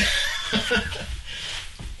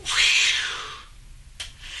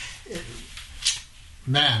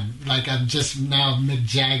 Man, like I'm just now Mick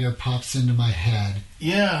Jagger pops into my head.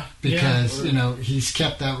 Yeah. Because, you know, he's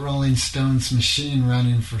kept that Rolling Stones machine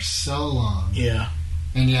running for so long. Yeah.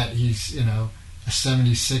 And yet he's, you know, a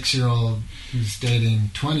 76-year-old who's dating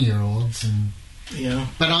 20-year-olds. And, you know.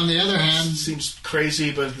 But on the other hand... Seems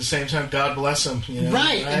crazy, but at the same time, God bless them. You know?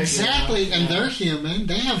 Right, exactly. You know? And they're human.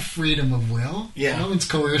 They have freedom of will. Yeah. No one's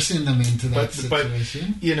coercing them into that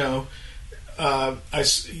situation. But, you know,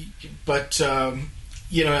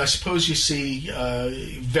 you know, I suppose you see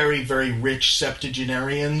very, very rich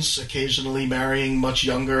septuagenarians occasionally marrying much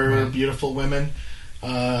younger, beautiful women.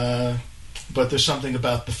 But there's something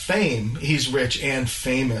about the fame. He's rich and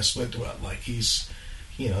famous, but like he's,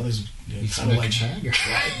 you know, there's kind of like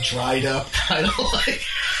dried up, kind of like.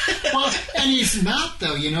 Well, and he's not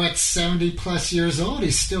though. You know, at 70 plus years old,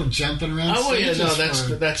 he's still jumping around. Oh yeah, no,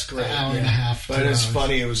 for that's great. An hour and a half. But it's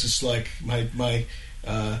funny. It was just like my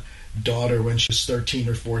daughter, when she was 13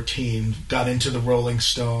 or 14, got into the Rolling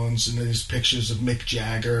Stones, and there's pictures of Mick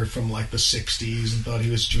Jagger from like the 60s, and thought he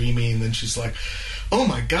was dreamy. And then she's like, "Oh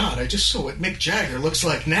my God, I just saw what Mick Jagger looks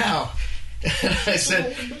like now." And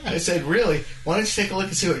I said, "Really? Why don't you take a look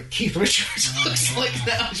and see what Keith Richards looks like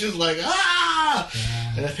now?" She was like, "Ah!"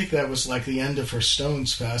 Yeah. And I think that was like the end of her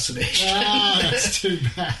Stones fascination. That's too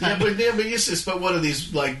bad. But what are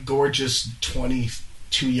these like gorgeous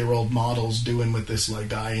 22-year-old models doing with this like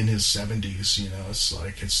guy in his 70s? You know, it's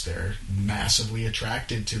like they're massively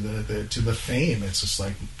attracted to the fame. It's just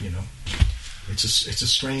like, you know, it's a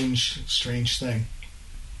strange thing.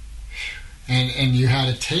 And you had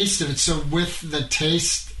a taste of it. So with the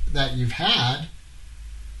taste that you've had,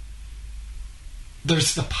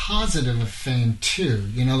 there's the positive of fame too.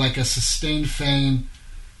 You know, like a sustained fame.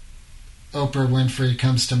 Oprah Winfrey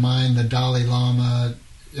comes to mind, the Dalai Lama.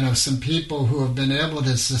 You know, some people who have been able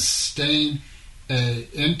to sustain a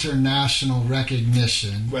international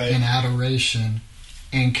recognition and adoration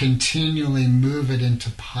and continually move it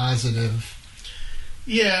into positive.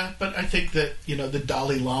 Yeah, but I think that, you know, the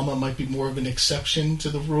Dalai Lama might be more of an exception to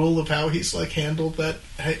the rule of how he's like handled that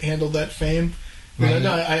fame. Right. You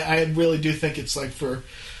know, no, I really do think it's like for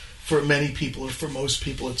many people, or for most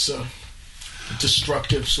people, it's a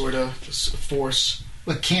destructive sort of force.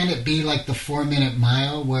 But can it be like the 4-minute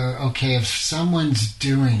mile where, okay, if someone's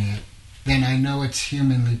doing it, then I know it's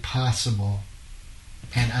humanly possible,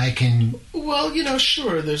 and I can... Well, you know,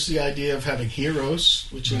 sure, there's the idea of having heroes,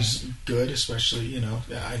 which is good, especially, you know,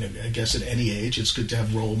 I guess at any age, it's good to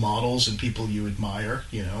have role models and people you admire,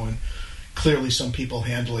 you know, and clearly some people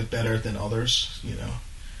handle it better than others, you know.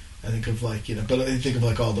 I think of like, you know, but I think of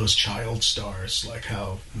like all those child stars, like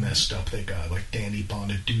how messed up they got, like Danny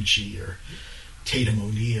Bonaducci or Tatum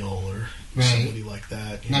O'Neal or somebody like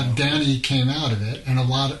that. Now, know. Danny came out of it, and a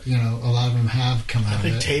lot of them have come out of it.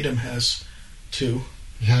 I think Tatum has too.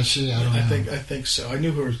 Has she? I don't know. I think so. I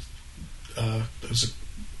knew her.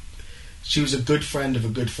 She was a good friend of a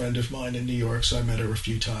good friend of mine in New York, so I met her a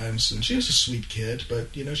few times, and she was a sweet kid,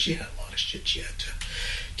 but you know, she had a lot of shit she had to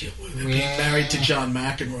deal with. Being married to John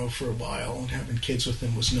McEnroe for a while and having kids with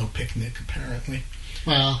him was no picnic, apparently.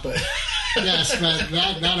 Well, but yes, but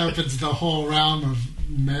that opens the whole realm of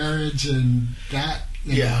marriage and that.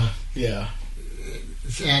 You know.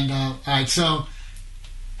 And all right, so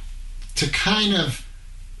to kind of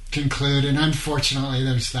conclude, and unfortunately,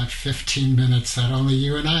 there's that 15 minutes that only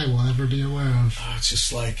you and I will ever be aware of. Oh,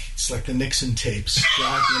 it's like the Nixon tapes,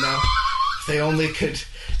 God, you know. If they only could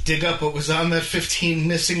dig up what was on that 15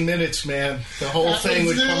 missing minutes, man, the whole thing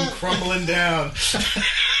would come crumbling down.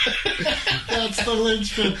 That's the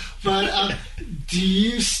linchpin. But do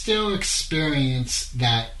you still experience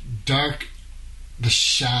that the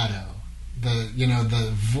shadow,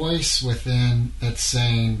 the voice within that's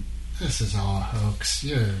saying, "This is all a hoax"?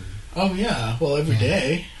 Oh yeah, well every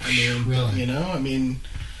day. I mean, really? You know, I mean,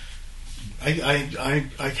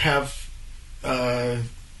 I have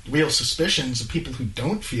real suspicions of people who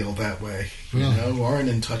don't feel that way. Really? You know, who aren't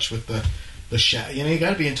in touch with the shadow. You know, you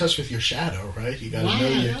got to be in touch with your shadow, right? You got to know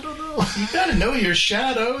your. I don't know. You got to know your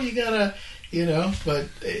shadow. You got to, you know. But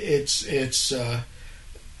it's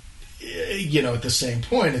at the same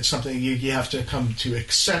point, it's something you have to come to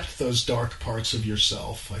accept those dark parts of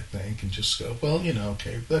yourself, I think, and just go, well,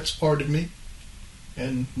 okay, that's part of me,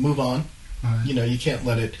 and move on. Right. You can't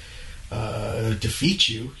let it defeat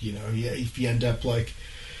you. If you end up like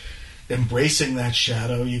embracing that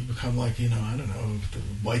shadow, you become like, I don't know, the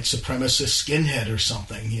white supremacist skinhead or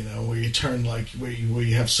something, where you turn like, where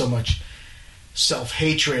you have so much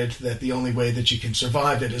self-hatred that the only way that you can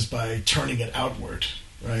survive it is by turning it outward,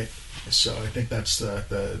 right? So I think that's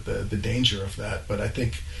the danger of that. But I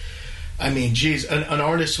think, geez, an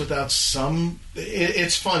artist without some,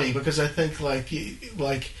 it's funny because I think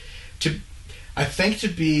to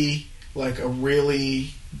be like a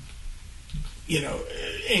really,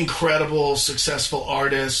 incredible, successful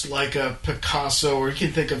artist like a Picasso, or you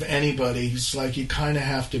can think of anybody. It's like you kind of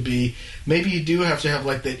have to be, maybe you do have to have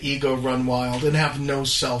like that ego run wild and have no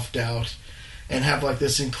self-doubt and have like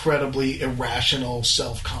this incredibly irrational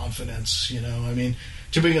self-confidence,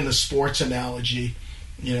 to bring in the sports analogy,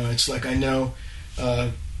 it's like I'm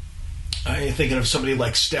thinking of somebody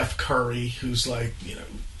like Steph Curry, who's like,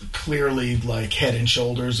 clearly like head and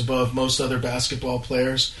shoulders above most other basketball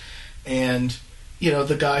players. And,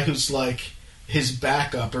 the guy who's like his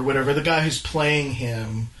backup or whatever, the guy who's playing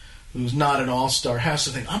him, who's not an all-star, has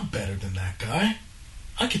to think, I'm better than that guy.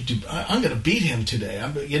 I'm going to beat him today.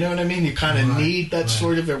 You know what I mean? You kind of need that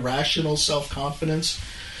sort of irrational self-confidence.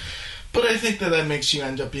 But I think that makes you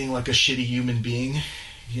end up being like a shitty human being,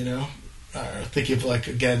 think of like,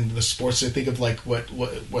 again, the sports, I think of like what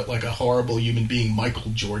like a horrible human being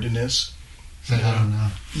Michael Jordan is. I don't know.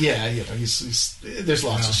 Yeah, he's there's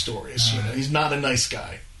lots of stories. He's not a nice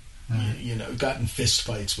guy. Got in fist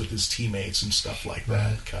fights with his teammates and stuff like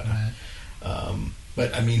that. Kind of.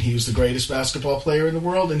 But he was the greatest basketball player in the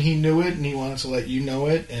world, and he knew it, and he wanted to let you know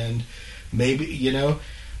it. And maybe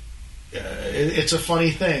it's a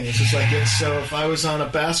funny thing. It's just like so. If I was on a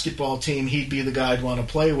basketball team, he'd be the guy I'd want to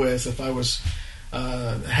play with. If I was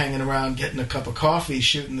hanging around getting a cup of coffee,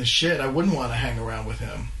 shooting the shit, I wouldn't want to hang around with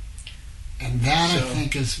him. And that, I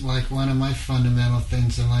think, is like one of my fundamental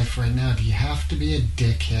things in life right now. Do you have to be a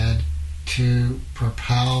dickhead to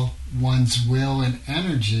propel one's will and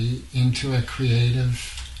energy into a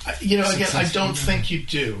creative... again, I don't think you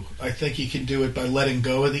do. I think you can do it by letting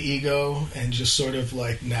go of the ego and just sort of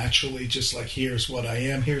like naturally just like, here's what I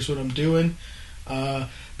am, here's what I'm doing. But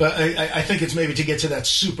I think it's maybe to get to that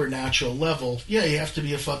supernatural level, you have to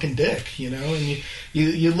be a fucking dick, and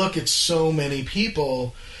you look at so many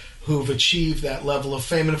people who've achieved that level of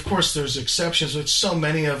fame, and of course there's exceptions, but so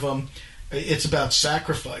many of them, it's about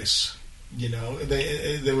sacrifice.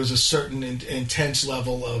 There was a certain intense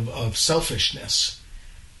level of selfishness,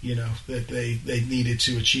 that they needed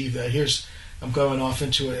to achieve that. I'm going off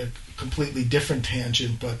into a completely different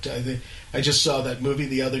tangent, but I just saw that movie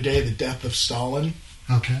the other day, The Death of Stalin.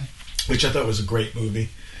 Okay. Which I thought was a great movie,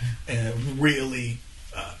 and really,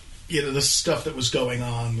 the stuff that was going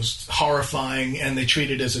on was horrifying, and they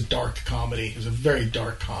treated it as a dark comedy. It was a very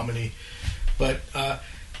dark comedy, but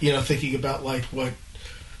thinking about like what.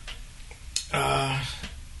 I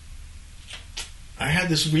had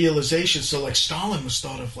this realization. So, like, Stalin was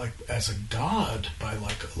thought of like as a god by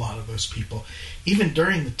like a lot of those people. Even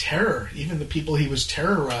during the terror, even the people he was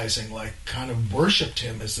terrorizing, like, kind of worshipped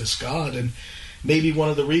him as this god. And maybe one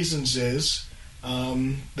of the reasons is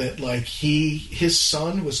that like his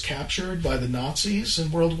son was captured by the Nazis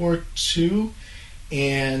in World War II,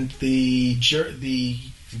 and the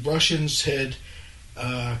Russians had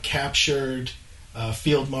captured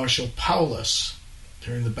Field Marshal Paulus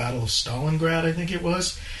during the Battle of Stalingrad, I think it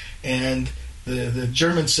was, and the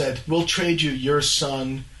Germans said, "We'll trade you your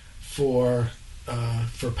son for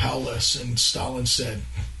Paulus," and Stalin said,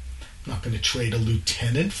 "I'm not going to trade a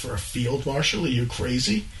lieutenant for a field marshal. Are you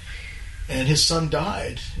crazy?" And his son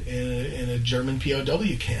died in a German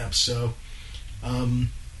POW camp. So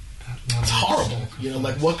it's horrible.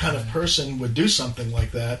 Like, what kind of person would do something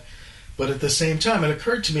like that? But at the same time, it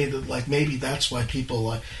occurred to me that like maybe that's why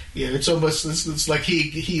people it's almost it's like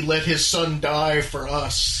he let his son die for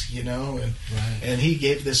us, and he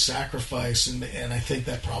gave this sacrifice, and I think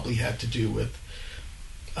that probably had to do with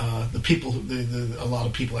the people. A lot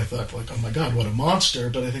of people, I thought, like, oh my God, what a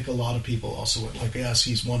monster! But I think a lot of people also went like, yes,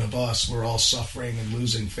 he's one of us. We're all suffering and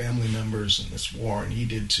losing family members in this war, and he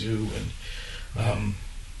did too. And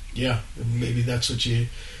maybe that's what you.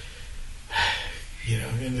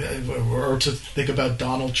 Or to think about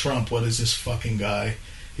Donald Trump. What is this fucking guy?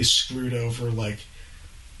 He's screwed over like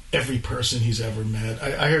every person he's ever met.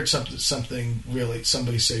 I heard something really,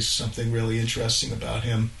 somebody say something really interesting about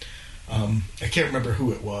him. I can't remember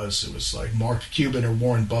who it was. It was like Mark Cuban or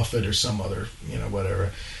Warren Buffett or some other,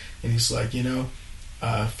 whatever. and he's like,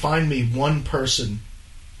 find me one person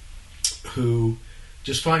who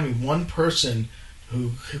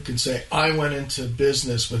can say, I went into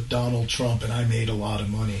business with Donald Trump and I made a lot of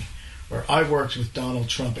money. Or I worked with Donald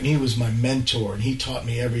Trump and he was my mentor and he taught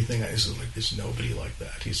me everything. I was like, there's nobody like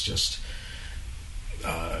that. He's just,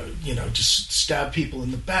 just stab people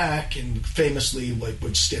in the back and famously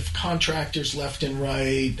would stiff contractors left and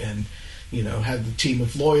right and, had the team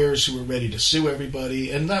of lawyers who were ready to sue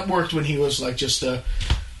everybody. And that worked when he was just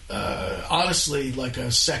honestly like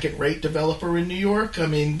a second-rate developer in New York. I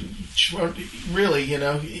mean, really,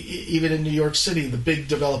 even in New York City, the big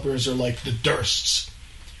developers are like the Dursts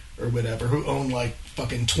or whatever, who own like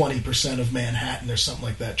fucking 20% of Manhattan or something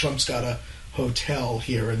like that. Trump's got a hotel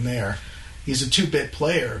here and there. He's a two-bit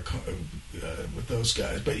player with those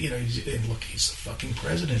guys, but he's the fucking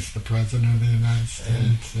president. He's the president of the United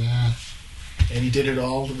States. Yeah, and he did it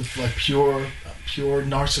all with like pure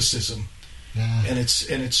narcissism. Yeah. And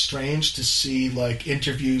it's strange to see like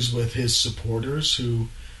interviews with his supporters who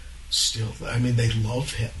still, they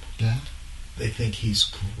love him. Yeah. They think he's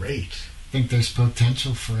great. I think there's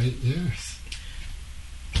potential for 8 years.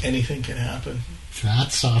 Anything can happen.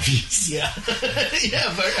 That's obvious. Yeah.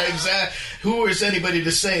 Yeah, exactly. Who is anybody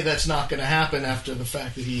to say that's not going to happen after the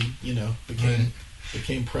fact that he,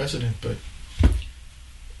 became president? But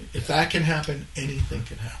if that can happen, anything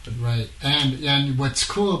can happen. Right. And what's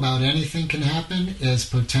cool about anything can happen is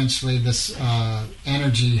potentially this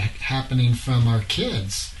energy happening from our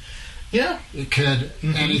kids. Yeah. It could,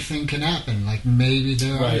 anything can happen. Like maybe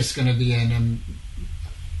there is going to be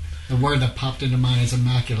the word that popped into mind is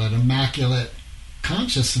immaculate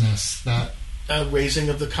consciousness that... raising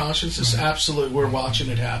of the consciousness, absolutely. We're watching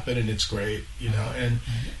it happen and it's great,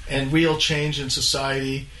 and real change in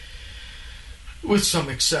society, with some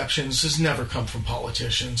exceptions, has never come from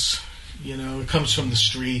politicians. It comes from the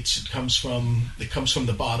streets. It comes from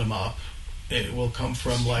the bottom up. It will come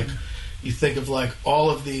from you think of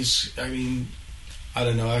all of these. I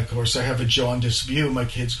don't know. Of course, I have a jaundiced view. My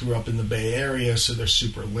kids grew up in the Bay Area, so they're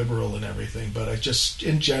super liberal and everything. But I just,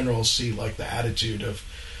 in general, see the attitude of,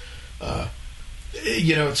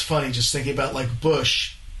 it's funny just thinking about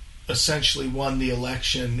Bush essentially won the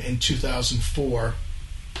election in 2004.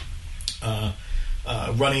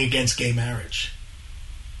 Running against gay marriage,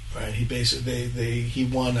 right? He basically he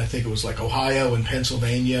won. I think it was Ohio and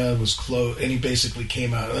Pennsylvania was close, and he basically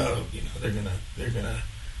came out. They're gonna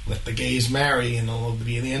let the gays marry, and it'll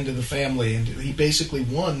be the end of the family. And he basically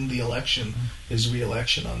won the election, his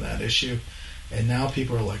re-election on that issue. And now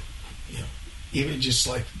people are even just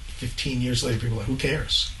 15 years later, people are like, who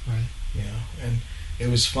cares? Right. And it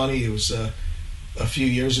was funny. It was a few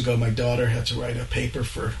years ago. My daughter had to write a paper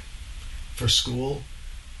for school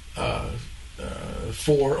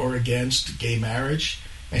for or against gay marriage,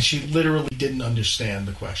 and she literally didn't understand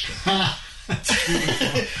the question.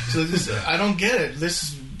 So I don't get it. This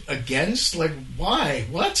is against, why?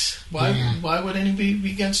 What? Why? Yeah. Why would anybody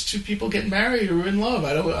be against two people getting married or in love?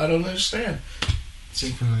 I don't understand.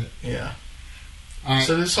 See? Right. Yeah. All right.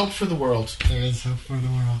 So there's hope for the world. There is hope for the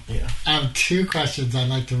world. Yeah. I have 2 questions I'd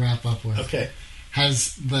like to wrap up with. Okay.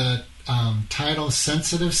 Has the title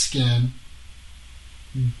 "Sensitive Skin"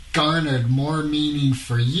 garnered more meaning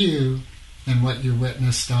for you than what you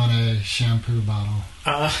witnessed on a shampoo bottle?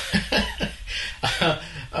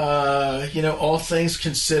 All things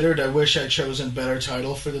considered, I wish I'd chosen a better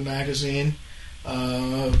title for the magazine.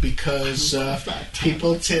 Because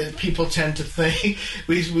people tend to think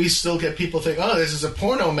we still get people think, oh, this is a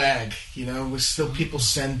porno mag. People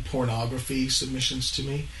send pornography submissions to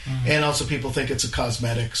me, and also people think it's a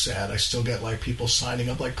cosmetics ad. I still get people signing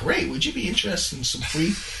up great, would you be interested in some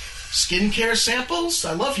free skincare samples?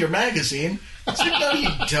 I love your magazine. It's no, you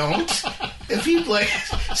don't. If you'd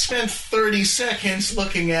spend 30 seconds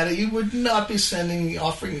looking at it, you would not be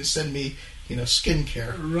offering to send me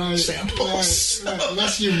skincare samples. Right.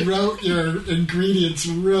 Unless you wrote your ingredients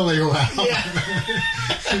really well. Yeah.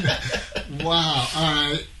 Wow. All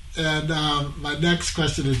right. And my next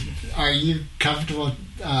question is, are you comfortable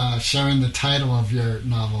sharing the title of your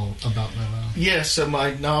novel about Noel? Yeah, so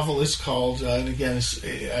my novel is called, and again,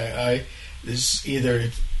 it's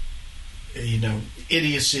either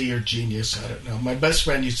idiocy or genius. I don't know. My best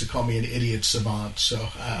friend used to call me an idiot savant, so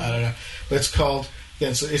I don't know. But it's called...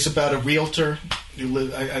 It's about a realtor who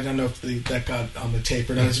live. I don't know if that got on the tape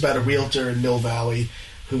or not. It's about a realtor in Mill Valley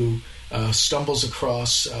who stumbles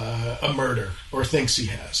across a murder or thinks he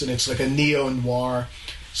has, and it's a neo-noir.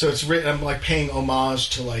 So it's written. I'm paying homage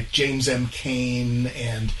to James M. Cain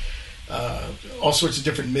and all sorts of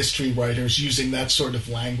different mystery writers using that sort of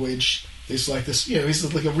language. He's like this,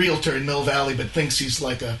 he's like a realtor in Mill Valley, but thinks he's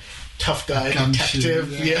like a tough guy Gumshoe,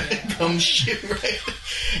 detective. Gumshoe, right?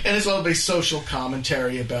 And it's all based social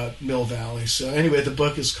commentary about Mill Valley. So anyway, the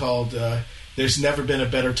book is called "There's Never Been a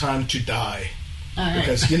Better Time to Die,"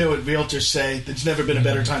 because what realtors say, there's never been a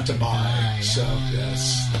better time to buy. So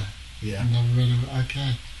yes, yeah,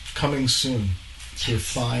 okay, coming soon to a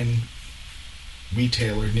fine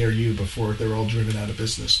retailer near you before they're all driven out of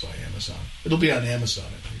business by Amazon. It'll be on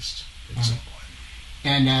Amazon at least at some point.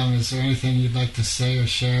 And is there anything you'd like to say or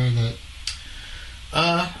share that?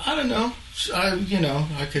 I don't know.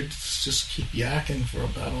 I could just keep yakking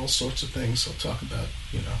about all sorts of things. I'll talk about,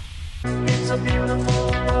 It's a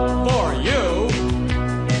beautiful for you.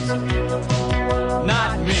 It's a beautiful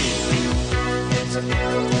not me. It's a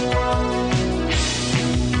beautiful world.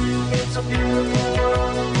 It's a beautiful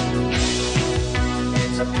world.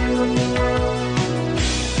 It's a beautiful world.